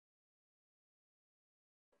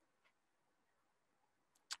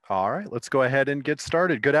All right, let's go ahead and get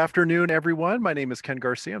started. Good afternoon, everyone. My name is Ken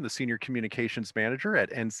Garcia. I'm the Senior Communications Manager at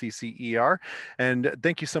NCCER. And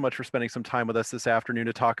thank you so much for spending some time with us this afternoon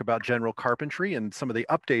to talk about general carpentry and some of the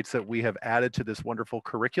updates that we have added to this wonderful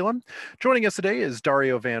curriculum. Joining us today is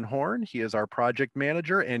Dario VanHorne. He is our project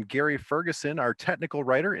manager, and Gary Ferguson, our technical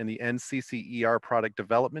writer in the NCCER product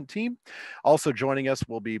development team. Also joining us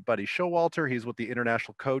will be Buddy Showalter. He's with the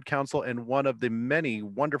International Code Council and one of the many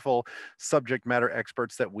wonderful subject matter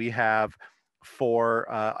experts that we have for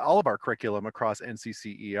all of our curriculum across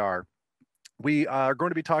NCCER. We are going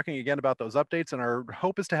to be talking again about those updates, and our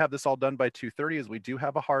hope is to have this all done by 2:30, as we do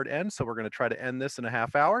have a hard end, so we're going to try to end this in a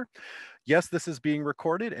half hour. Yes, this is being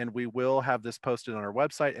recorded, and we will have this posted on our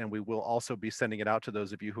website, and we will also be sending it out to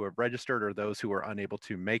those of you who have registered or those who are unable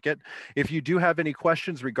to make it. If you do have any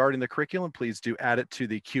questions regarding the curriculum, please do add it to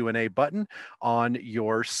the Q&A button on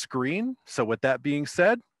your screen. So with that being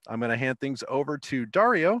said, I'm going to hand things over to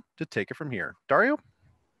Dario to take it from here. Dario?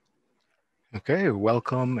 Okay,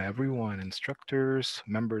 welcome everyone, instructors,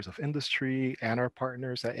 members of industry, and our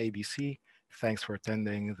partners at ABC. Thanks for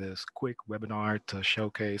attending this quick webinar to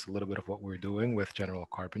showcase a little bit of what we're doing with general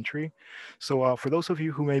carpentry. So for those of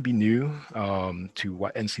you who may be new to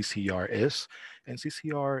what NCCER is,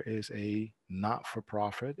 NCCER is a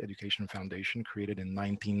not-for-profit education foundation created in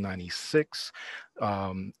 1996.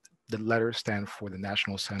 The letters stand for the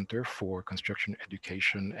National Center for Construction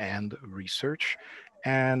Education and Research,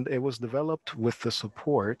 and it was developed with the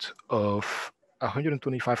support of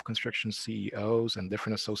 125 construction CEOs and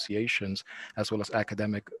different associations, as well as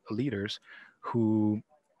academic leaders who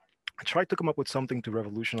tried to come up with something to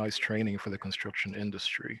revolutionize training for the construction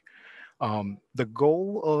industry. The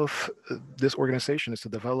goal of this organization is to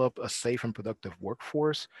develop a safe and productive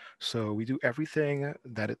workforce. So we do everything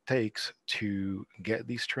that it takes to get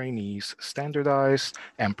these trainees standardized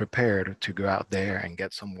and prepared to go out there and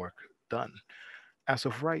get some work done. As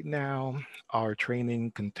of right now, our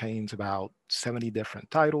training contains about 70 different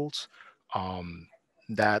titles.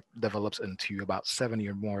 That develops into about 70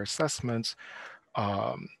 or more assessments.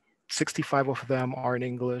 Um, 65 of them are in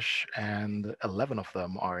English and 11 of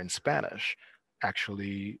them are in Spanish.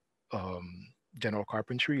 Actually, general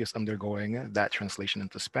carpentry is undergoing that translation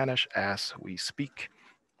into Spanish as we speak.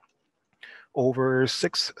 Over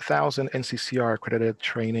 6,000 NCCR accredited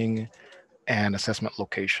training and assessment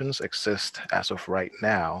locations exist as of right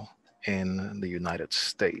now in the United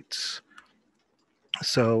States.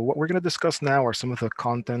 So what we're going to discuss now are some of the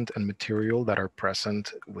content and material that are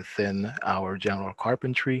present within our general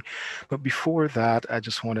carpentry. But before that, I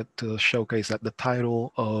just wanted to showcase that the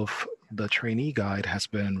title of the trainee guide has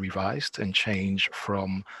been revised and changed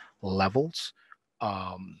from levels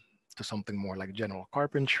to something more like general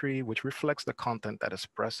carpentry, which reflects the content that is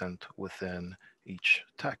present within each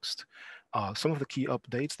text. Some of the key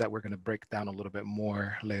updates that we're going to break down a little bit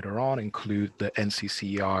more later on include the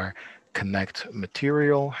NCCER Connect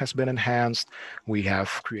material has been enhanced. We have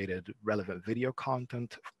created relevant video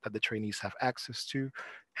content that the trainees have access to,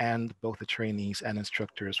 and both the trainees and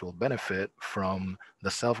instructors will benefit from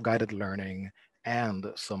the self-guided learning and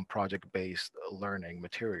some project-based learning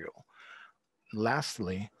material.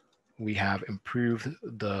 Lastly, we have improved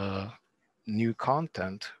the new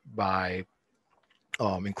content by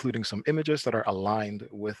including some images that are aligned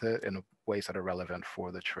with it in ways that are relevant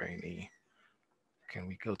for the trainee. Can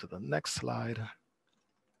we go to the next slide?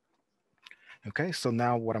 Okay, so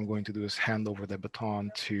now what I'm going to do is hand over the baton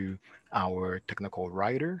to our technical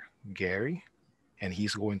writer, Gary, and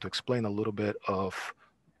he's going to explain a little bit of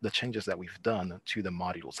the changes that we've done to the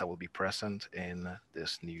modules that will be present in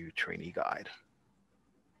this new trainee guide.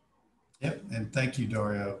 Yep, and thank you,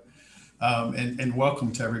 Dario. And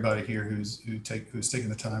welcome to everybody here who's taking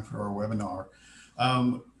the time for our webinar.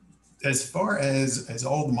 As far as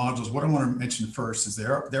all the modules, what I want to mention first is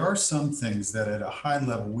there are some things that at a high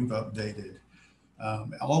level we've updated.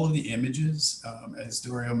 All of the images, as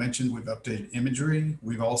Dario mentioned, we've updated imagery.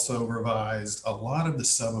 We've also revised a lot of the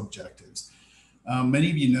sub-objectives. Many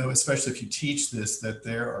of you know, especially if you teach this, that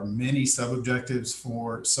there are many sub-objectives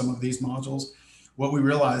for some of these modules. What we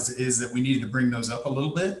realized is that we needed to bring those up a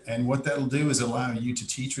little bit. And what that'll do is allow you to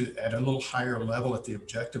teach at a little higher level, at the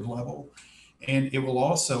objective level. And it will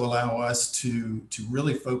also allow us to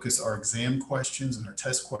really focus our exam questions and our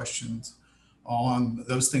test questions on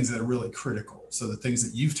those things that are really critical. So the things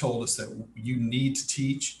that you've told us that you need to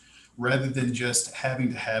teach, rather than just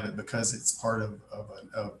having to have it because it's part of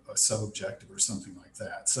a sub-objective or something like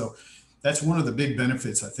that. So that's one of the big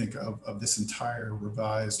benefits, I think, of this entire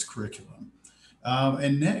revised curriculum.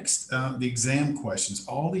 And next, the exam questions.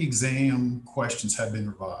 All the exam questions have been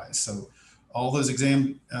revised. So all those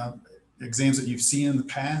exam exams that you've seen in the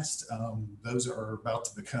past, those are about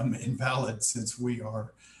to become invalid since we've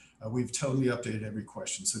totally updated every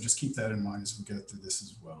question. So just keep that in mind as we go through this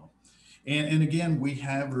as well. And again, we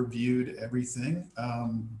have reviewed everything.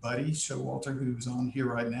 Buddy Showalter, who's on here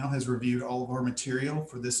right now, has reviewed all of our material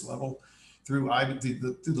for this level through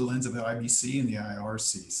the lens of the IBC and the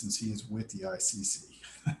IRC, since he is with the ICC.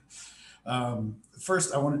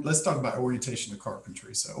 First, let's talk about orientation to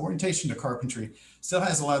carpentry. So orientation to carpentry still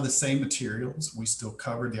has a lot of the same materials. We still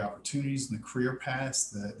cover the opportunities and the career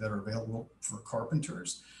paths that are available for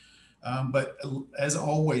carpenters. But as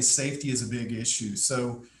always, safety is a big issue.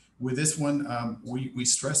 So with this one, we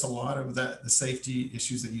stress a lot of the safety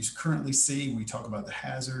issues that you currently see. We talk about the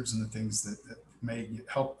hazards and the things that may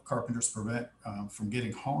help carpenters prevent from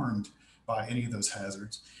getting harmed by any of those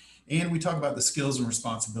hazards. And we talk about the skills and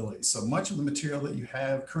responsibilities. So much of the material that you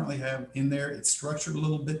currently have in there, it's structured a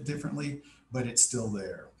little bit differently, but it's still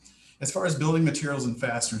there. As far as building materials and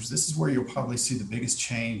fasteners, this is where you'll probably see the biggest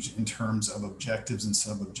change in terms of objectives and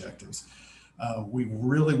sub-objectives. We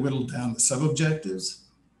really whittled down the sub-objectives,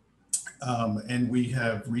 and we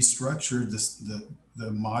have restructured the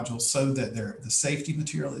modules so that the safety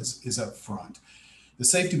material is up front. The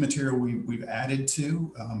safety material we've added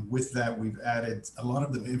to, with that, we've added a lot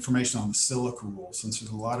of the information on the silica rule, since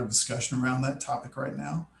there's a lot of discussion around that topic right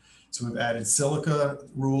now. So we've added silica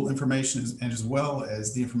rule information, and as well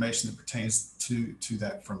as the information that pertains to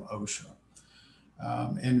that from OSHA.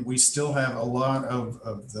 And we still have a lot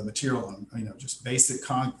of the material on, just basic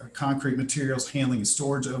concrete materials, handling and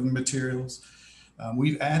storage of materials.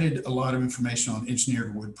 We've added a lot of information on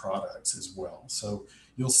engineered wood products as well. So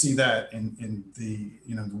you'll see that in the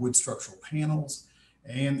wood structural panels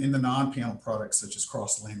and in the non-panel products such as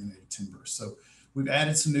cross-laminated timber. So we've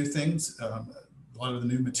added some new things. A lot of the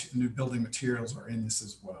new building materials are in this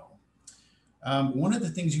as well. One of the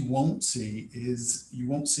things you won't see is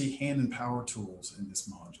hand and power tools in this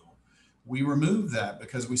module. We removed that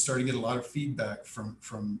because we started to get a lot of feedback from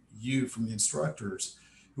the instructors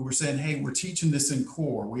who were saying, hey, we're teaching this in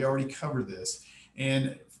core. We already covered this.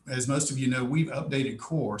 And as most of you know, we've updated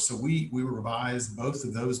core. So we revised both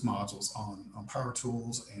of those modules on power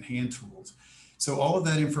tools and hand tools. So all of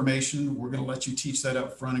that information, we're going to let you teach that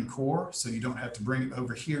up front in core, so you don't have to bring it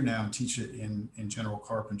over here now and teach it in general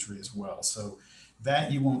carpentry as well. So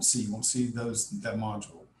that you won't see. You won't see that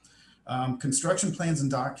module. Construction plans and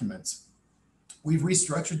documents. We've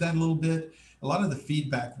restructured that a little bit. A lot of the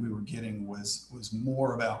feedback we were getting was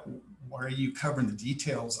more about why are you covering the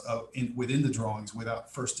details within the drawings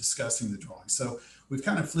without first discussing the drawings. So we've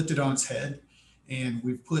kind of flipped it on its head, and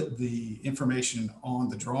we've put the information on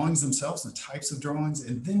the drawings themselves, the types of drawings,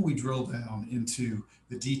 and then we drill down into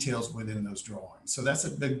the details within those drawings. So that's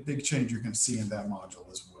a big change you're going to see in that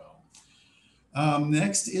module as well.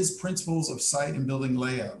 Next is principles of site and building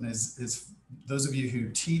layout. And as those of you who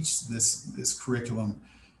teach this curriculum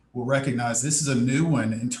will recognize, this is a new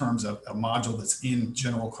one in terms of a module that's in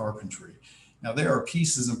general carpentry. Now, there are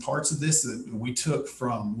pieces and parts of this that we took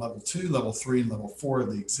from level 2, level 3, and level 4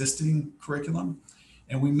 of the existing curriculum,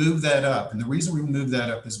 and we moved that up. And the reason we moved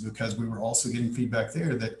that up is because we were also getting feedback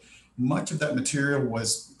there that much of that material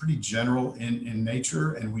was pretty general in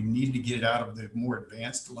nature, and we needed to get it out of the more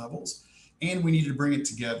advanced levels, and we needed to bring it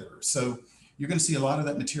together. So you're going to see a lot of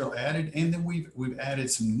that material added, and then we've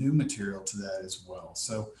added some new material to that as well.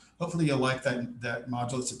 So hopefully you'll like that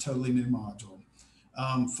module. It's a totally new module.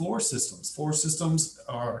 Floor systems. Floor systems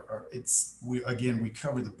we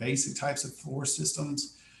cover the basic types of floor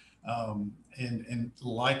systems. And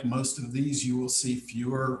like most of these, you will see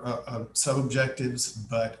fewer sub-objectives,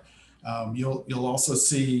 but you'll also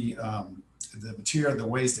see the material, the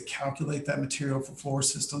ways to calculate that material for floor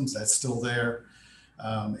systems, that's still there.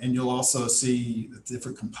 And you'll also see the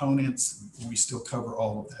different components. We still cover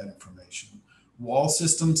all of that information. Wall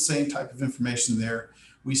systems, same type of information there.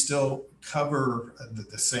 We still cover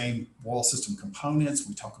the same wall system components.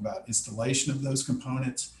 We talk about installation of those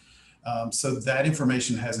components. So that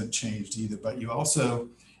information hasn't changed either, but you also,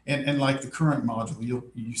 and like the current module,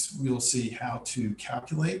 you'll see how to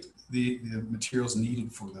calculate the materials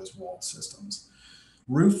needed for those wall systems.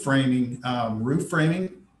 Roof framing,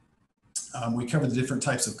 we cover the different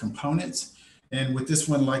types of components. And with this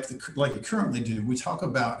one, like you currently do, we talk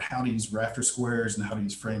about how to use rafter squares and how to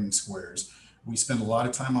use framing squares. We spend a lot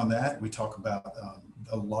of time on that. We talk about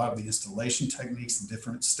a lot of the installation techniques, the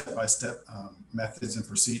different step-by-step methods and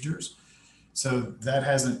procedures. So that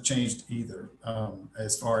hasn't changed either,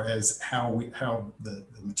 as far as how the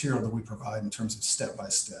material that we provide in terms of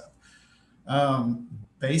step-by-step.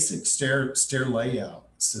 Basic stair layout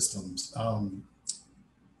systems.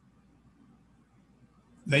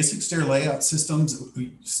 basic stair layout systems,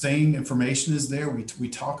 staying information is there. We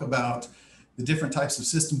talk about the different types of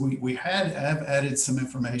system. We have added some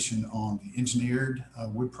information on the engineered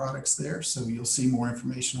wood products there. So you'll see more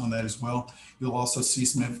information on that as well. You'll also see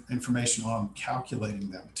some information on calculating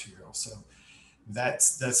that material. So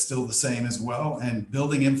that's still the same as well. And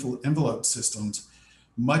building envelope systems,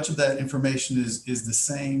 much of that information is the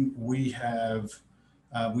same. We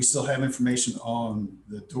still have information on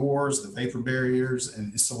the doors, the vapor barriers,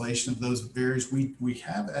 and installation of those barriers. We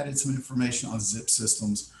have added some information on zip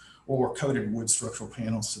systems or coated wood structural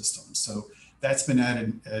panel systems. So that's been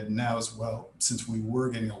added now as well, since we were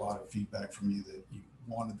getting a lot of feedback from you that you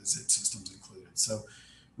wanted the zip systems included. So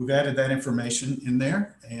we've added that information in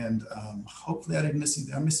there, and hopefully I didn't miss any.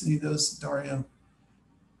 Did I miss any of those, Dario?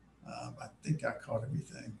 I think I caught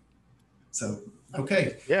everything. So,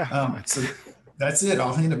 okay. Yeah. So that's it.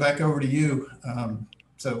 I'll hand it back over to you.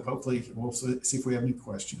 So hopefully we'll see if we have any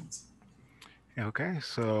questions. Okay,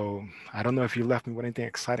 so I don't know if you left me with anything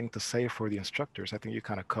exciting to say for the instructors. I think you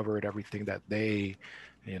kind of covered everything that they,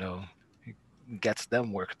 you know, gets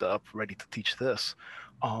them worked up, ready to teach this.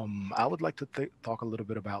 I would like to talk a little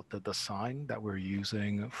bit about the design that we're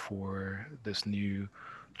using for this new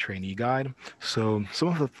trainee guide. So some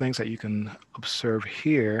of the things that you can observe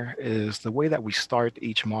here is the way that we start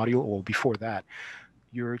each module, or before that,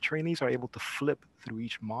 your trainees are able to flip through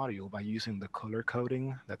each module by using the color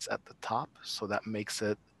coding that's at the top. So that makes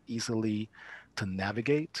it easily to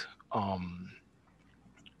navigate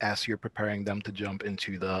as you're preparing them to jump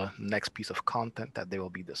into the next piece of content that they will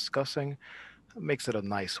be discussing. It makes it a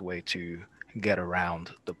nice way to get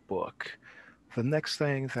around the book. The next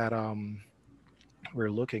thing that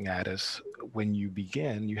we're looking at is when you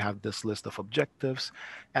begin, you have this list of objectives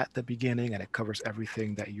at the beginning, and it covers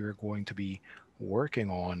everything that you're going to be working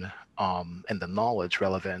on and the knowledge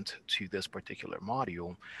relevant to this particular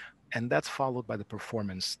module. And that's followed by the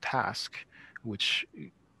performance task, which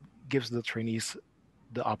gives the trainees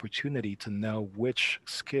the opportunity to know which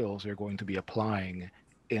skills they're going to be applying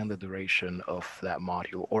in the duration of that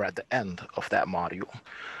module or at the end of that module.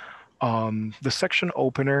 The section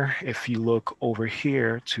opener, if you look over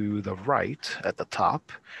here to the right at the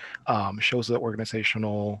top, shows the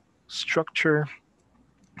organizational structure,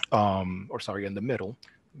 in the middle,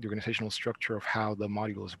 the organizational structure of how the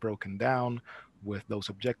module is broken down with those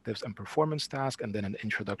objectives and performance tasks, and then an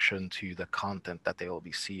introduction to the content that they will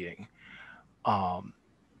be seeing.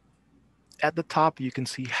 At the top, you can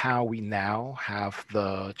see how we now have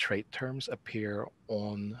the trade terms appear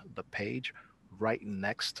on the page right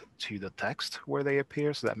next to the text where they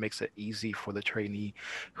appear. So that makes it easy for the trainee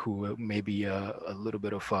who may be a little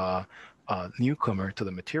bit of a newcomer to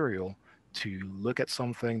the material to look at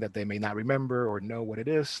something that they may not remember or know what it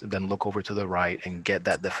is, and then look over to the right and get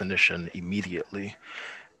that definition immediately.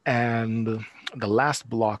 And the last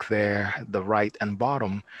block there, the right and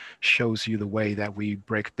bottom, shows you the way that we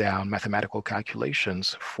break down mathematical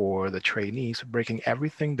calculations for the trainees, breaking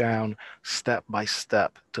everything down step by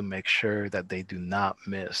step to make sure that they do not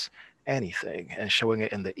miss anything, and showing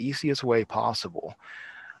it in the easiest way possible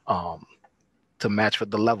to match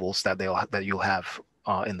with the levels that you'll have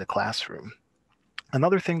in the classroom.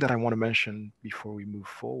 Another thing that I want to mention before we move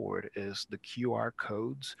forward is the QR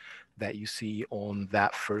codes that you see on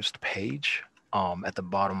that first page at the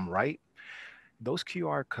bottom right. Those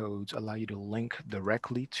QR codes allow you to link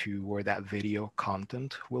directly to where that video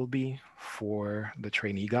content will be for the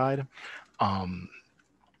trainee guide. And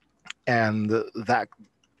that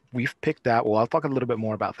we've picked out, well, I'll talk a little bit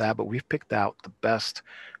more about that, but we've picked out the best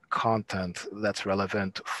content that's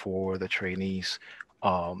relevant for the trainees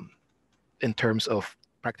in terms of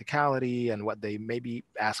practicality and what they maybe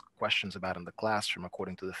ask questions about in the classroom.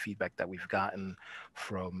 According to the feedback that we've gotten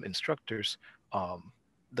from instructors,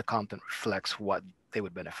 the content reflects what they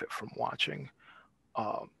would benefit from watching.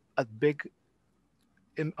 A big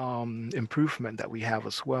improvement that we have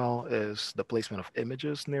as well is the placement of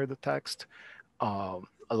images near the text. A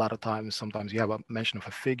lot of times, sometimes you have a mention of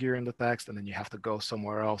a figure in the text and then you have to go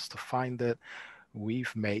somewhere else to find it.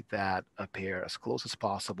 We've made that appear as close as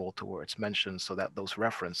possible to where it's mentioned so that those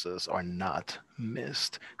references are not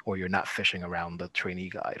missed, or you're not fishing around the trainee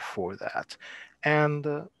guide for that.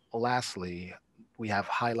 And lastly, we have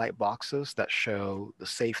highlight boxes that show the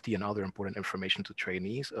safety and other important information to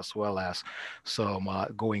trainees, as well as some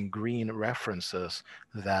going green references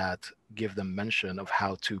that give them mention of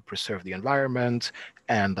how to preserve the environment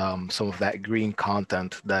and some of that green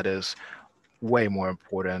content that is way more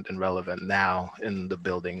important and relevant now in the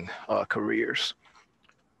building careers.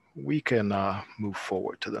 We can move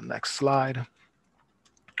forward to the next slide.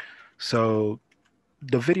 So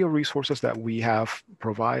the video resources that we have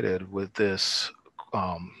provided with this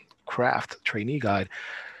craft trainee guide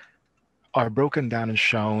are broken down and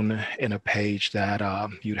shown in a page that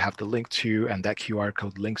you'd have to link to, and that QR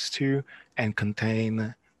code links to, and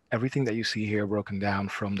contain everything that you see here broken down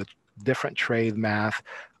from the different trade math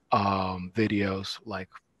videos, like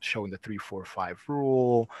showing the 3-4-5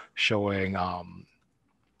 rule, showing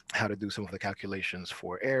how to do some of the calculations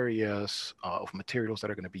for areas of materials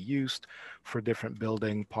that are going to be used for different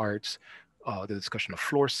building parts, the discussion of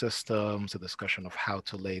floor systems, the discussion of how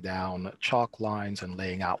to lay down chalk lines and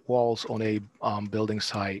laying out walls on a building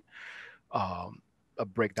site, a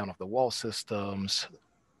breakdown of the wall systems.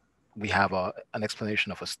 We have an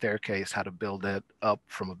explanation of a staircase, how to build it up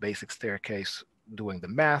from a basic staircase, doing the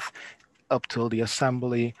math up till the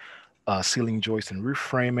assembly, ceiling joist and roof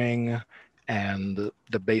framing, and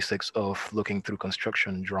the basics of looking through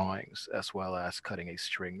construction drawings, as well as cutting a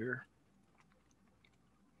stringer.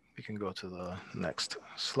 We can go to the next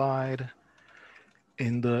slide.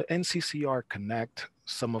 In the NCCER Connect,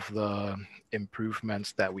 some of the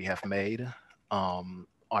improvements that we have made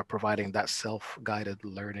are providing that self-guided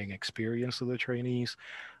learning experience to the trainees.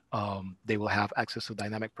 They will have access to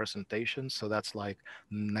dynamic presentations. So that's like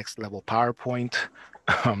next level PowerPoint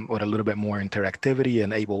with a little bit more interactivity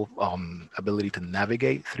and ability to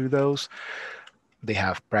navigate through those. They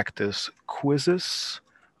have practice quizzes,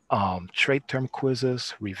 trade term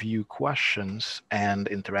quizzes, review questions, and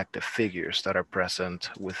interactive figures that are present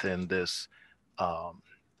within this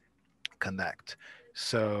Connect.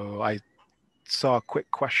 So I saw a quick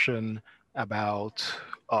question about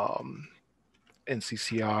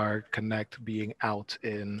NCCER Connect being out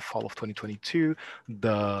in fall of 2022.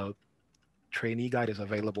 The trainee guide is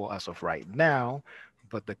available as of right now,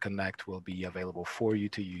 but the Connect will be available for you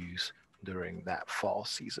to use during that fall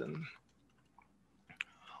season.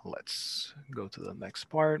 Let's go to the next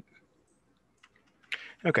part.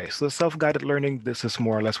 Okay, so the self-guided learning, this is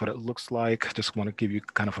more or less what it looks like. Just want to give you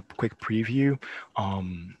kind of a quick preview.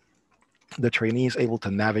 The trainee is able to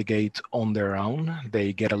navigate on their own.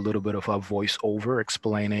 They get a little bit of a voiceover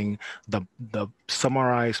explaining the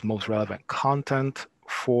summarized most relevant content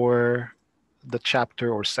for the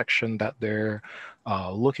chapter or section that they're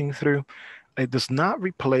looking through. It does not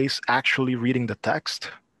replace actually reading the text,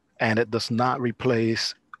 and it does not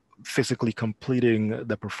replace physically completing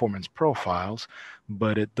the performance profiles,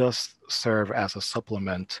 but it does serve as a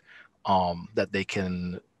supplement that they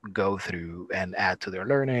can go through and add to their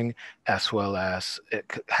learning, as well as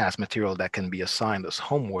it has material that can be assigned as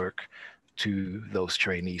homework to those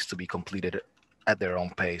trainees to be completed at their own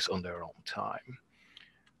pace on their own time.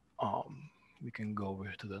 We can go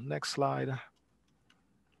over to the next slide.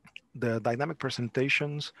 The dynamic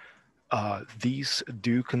presentations, these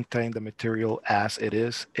do contain the material as it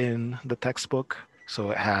is in the textbook.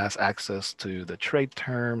 So it has access to the trade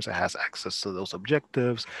terms, it has access to those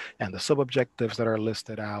objectives and the sub-objectives that are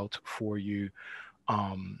listed out for you.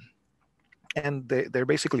 And they're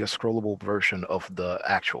basically a scrollable version of the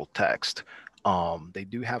actual text. They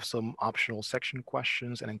do have some optional section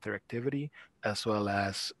questions and interactivity, as well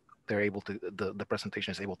as they're able to, the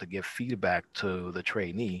presentation is able to give feedback to the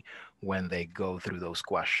trainee when they go through those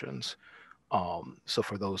questions. So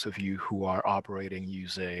for those of you who are operating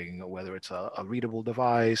using, whether it's a readable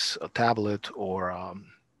device, a tablet, or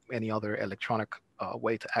any other electronic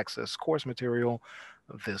way to access course material,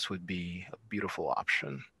 this would be a beautiful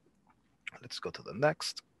option. Let's go to the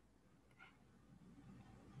next.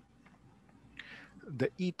 The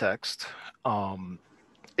e-text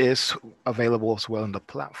is available as well in the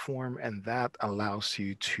platform, and that allows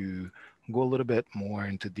you to go a little bit more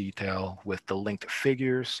into detail with the linked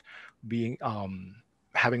figures being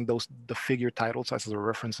having the figure titles as the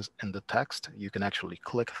references in the text. You can actually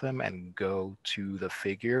click them and go to the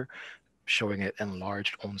figure, showing it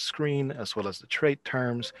enlarged on screen, as well as the trade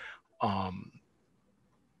terms.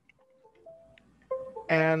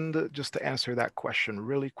 And just to answer that question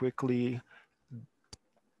really quickly,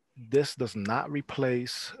 this does not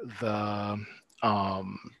replace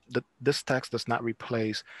this text does not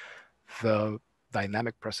replace the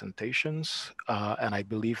dynamic presentations. And I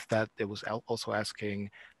believe that it was also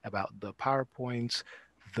asking about the PowerPoints.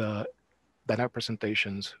 The dynamic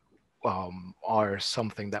presentations are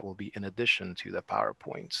something that will be in addition to the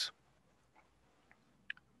PowerPoints.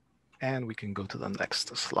 And we can go to the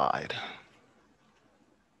next slide.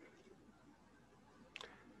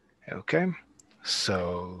 Okay,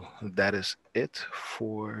 so that is it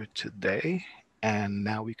for today. And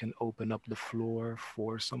now we can open up the floor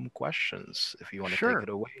for some questions if you want to take it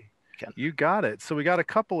away. Ken. You got it. So we got a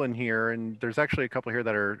couple in here, and there's actually a couple here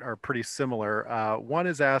that are pretty similar. One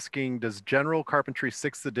is asking, does General Carpentry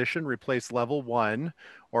 6th edition replace level 1,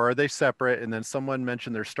 or are they separate? And then someone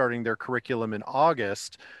mentioned they're starting their curriculum in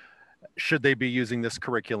August. Should they be using this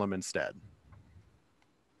curriculum instead?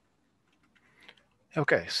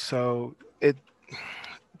 Okay, so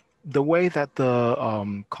the way that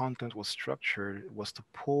the content was structured was to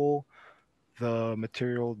pull the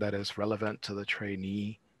material that is relevant to the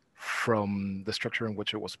trainee from the structure in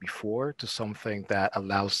which it was before to something that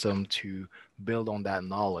allows them to build on that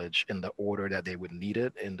knowledge in the order that they would need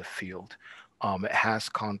it in the field. It has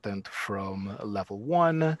content from level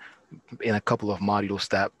 1 in a couple of modules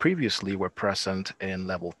that previously were present in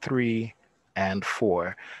level 3 and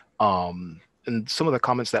 4. And some of the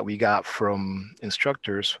comments that we got from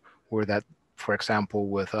instructors were that, for example,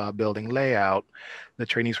 with building layout, the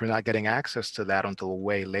trainees were not getting access to that until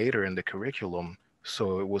way later in the curriculum.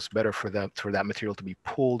 So it was better for that material to be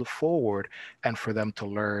pulled forward and for them to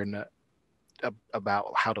learn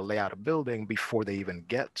about how to lay out a building before they even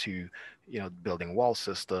get to, building wall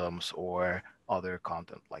systems or other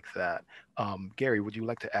content like that. Gary, would you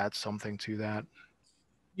like to add something to that?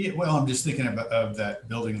 Yeah, well, I'm just thinking of that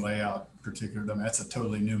building layout particular. I mean, that's a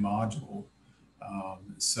totally new module.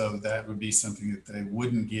 So that would be something that they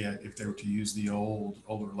wouldn't get if they were to use the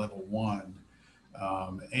older level 1.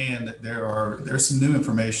 And there's some new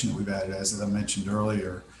information that we've added, as I mentioned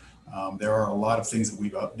earlier. There are a lot of things that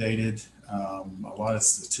we've updated, a lot of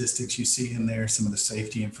statistics you see in there, some of the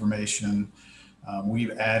safety information.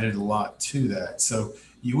 We've added a lot to that. So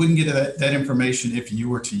you wouldn't get that information if you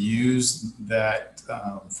were to use that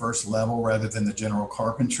first level rather than the general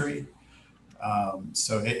carpentry.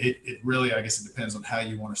 So it really, I guess it depends on how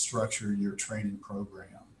you want to structure your training program.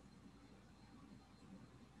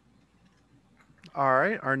 All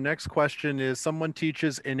right, our next question is, someone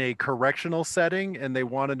teaches in a correctional setting and they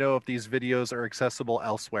want to know if these videos are accessible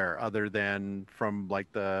elsewhere other than from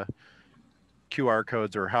like the QR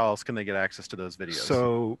codes, or how else can they get access to those videos?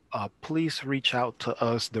 So please reach out to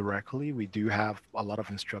us directly. We do have a lot of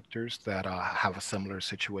instructors that have a similar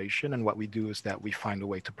situation. And what we do is that we find a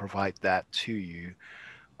way to provide that to you.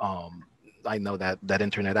 I know that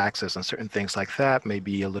internet access and certain things like that may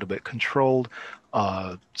be a little bit controlled.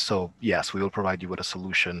 So yes, we will provide you with a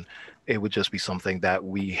solution. It would just be something that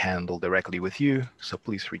we handle directly with you. So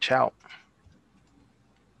please reach out.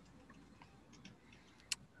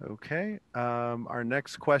 Okay. Our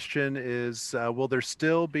next question is, will there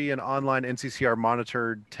still be an online NCCER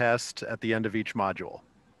monitored test at the end of each module?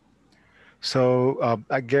 So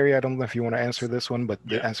Gary, I don't know if you want to answer this one, but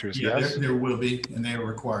the answer is yes. There will be, and they are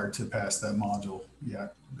required to pass that module. Yeah,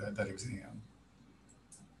 that exam.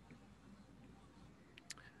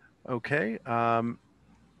 Okay.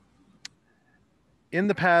 In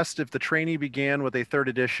the past, if the trainee began with a 3rd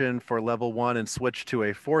edition for level 1 and switched to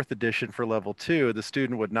a 4th edition for level 2, the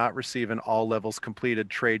student would not receive an all levels completed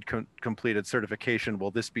trade completed certification. Will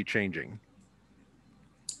this be changing?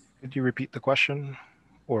 Could you repeat the question?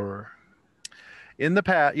 Or in the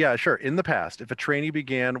past, yeah, sure. In the past, if a trainee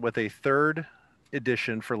began with a 3rd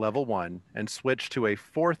edition for level 1 and switched to a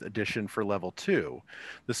 4th edition for level 2,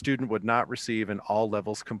 the student would not receive an all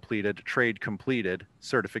levels completed trade completed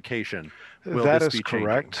certification. Will that this is be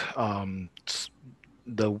correct.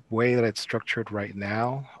 The way that it's structured right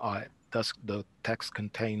now, the text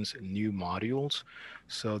contains new modules,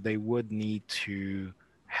 so they would need to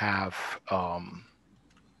have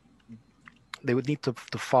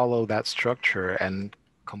to follow that structure and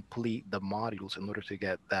complete the modules in order to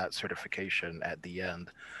get that certification at the end.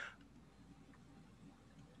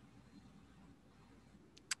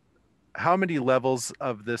 How many levels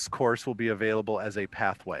of this course will be available as a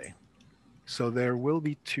pathway? So there will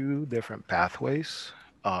be 2 different pathways,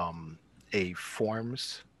 a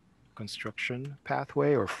forms construction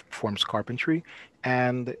pathway or forms carpentry,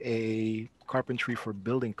 and a carpentry for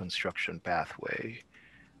building construction pathway.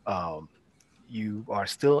 You are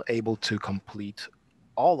still able to complete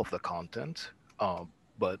all of the content,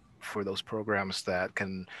 but for those programs that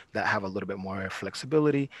have a little bit more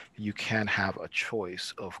flexibility, you can have a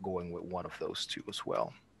choice of going with one of those 2 as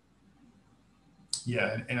well.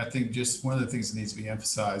 Yeah, and I think just one of the things that needs to be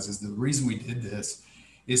emphasized is the reason we did this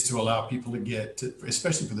is to allow people to get to,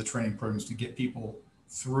 especially for the training programs, to get people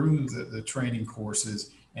through the training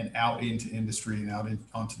courses and out into industry and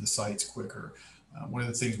onto the sites quicker. One of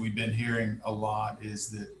the things we've been hearing a lot is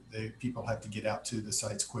that people have to get out to the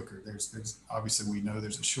sites quicker. There's obviously, we know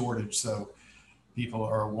there's a shortage, so people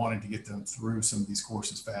are wanting to get them through some of these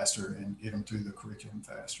courses faster and get them through the curriculum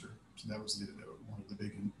faster. So that was one of the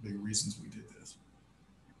big reasons we did this.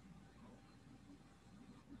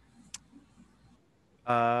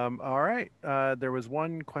 All right. There was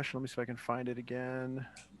one question. Let me see if I can find it again.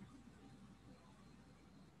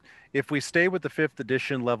 If we stay with the 5th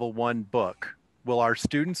edition level 1 book, will our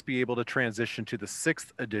students be able to transition to the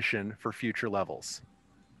 6th edition for future levels?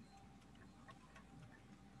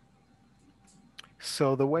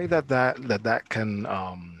 So the way that can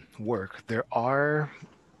work, there are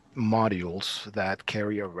modules that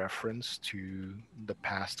carry a reference to the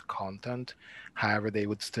past content. However, they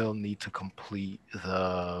would still need to complete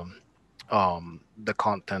the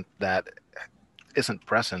content that isn't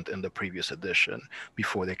present in the previous edition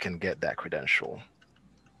before they can get that credential.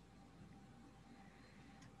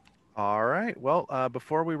 All right. Well,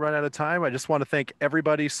 before we run out of time, I just want to thank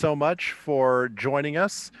everybody so much for joining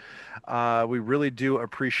us. We really do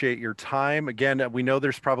appreciate your time. Again, we know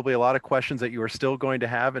there's probably a lot of questions that you are still going to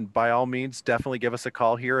have, and by all means, definitely give us a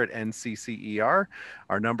call here at NCCER.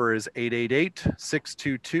 Our number is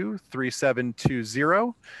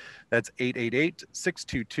 888-622-3720. That's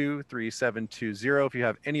 888-622-3720. If you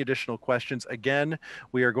have any additional questions, again,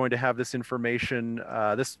 we are going to have this information,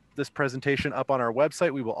 this presentation up on our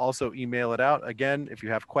website. We will also email it out. Again, if you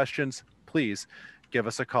have questions, please give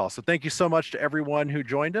us a call. So thank you so much to everyone who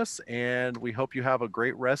joined us, and we hope you have a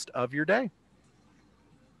great rest of your day.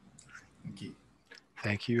 Thank you.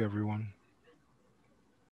 Thank you, everyone.